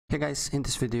Hey guys, in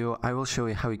this video I will show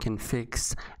you how you can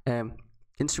fix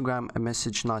Instagram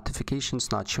message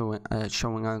notifications not showing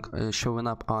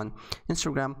up on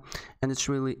Instagram, and it's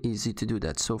really easy to do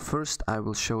that. So first I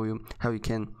will show you how you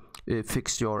can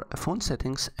fix your phone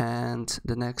settings, and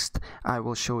the next I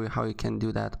will show you how you can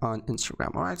do that on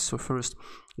Instagram. Alright, so first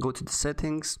go to the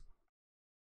settings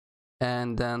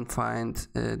and then find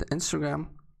the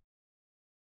Instagram,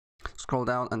 scroll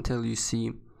down until you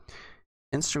see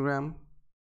Instagram,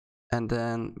 and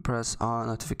then press on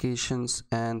notifications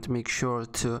and make sure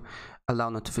to allow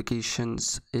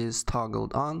notifications is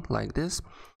toggled on like this,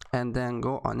 and then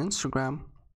go on Instagram.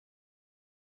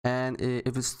 And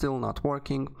if it's still not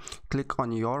working, click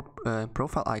on your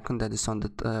profile icon that is on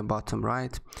the bottom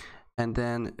right, and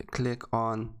then click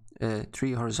on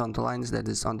three horizontal lines that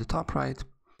is on the top right.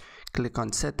 Click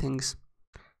on settings,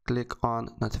 click on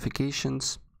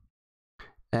notifications,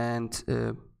 and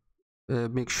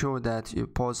make sure that your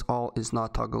pause all is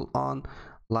not toggled on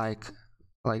like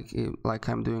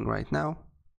I'm doing right now,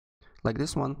 like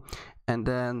this one. And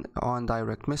then on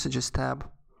direct messages tab,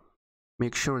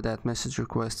 make sure that message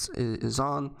requests is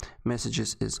on,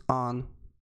 messages is on,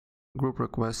 group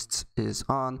requests is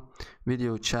on,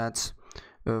 video chats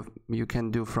you can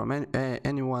do from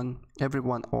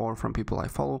everyone or from people I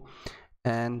follow.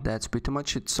 And that's pretty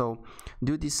much it. So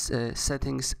do these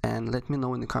settings and let me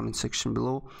know in the comment section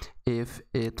below if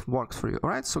it works for you.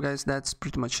 Alright, so guys, that's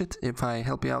pretty much it. If I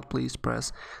help you out, please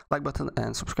press like button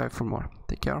and subscribe for more.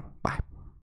 Take care, bye.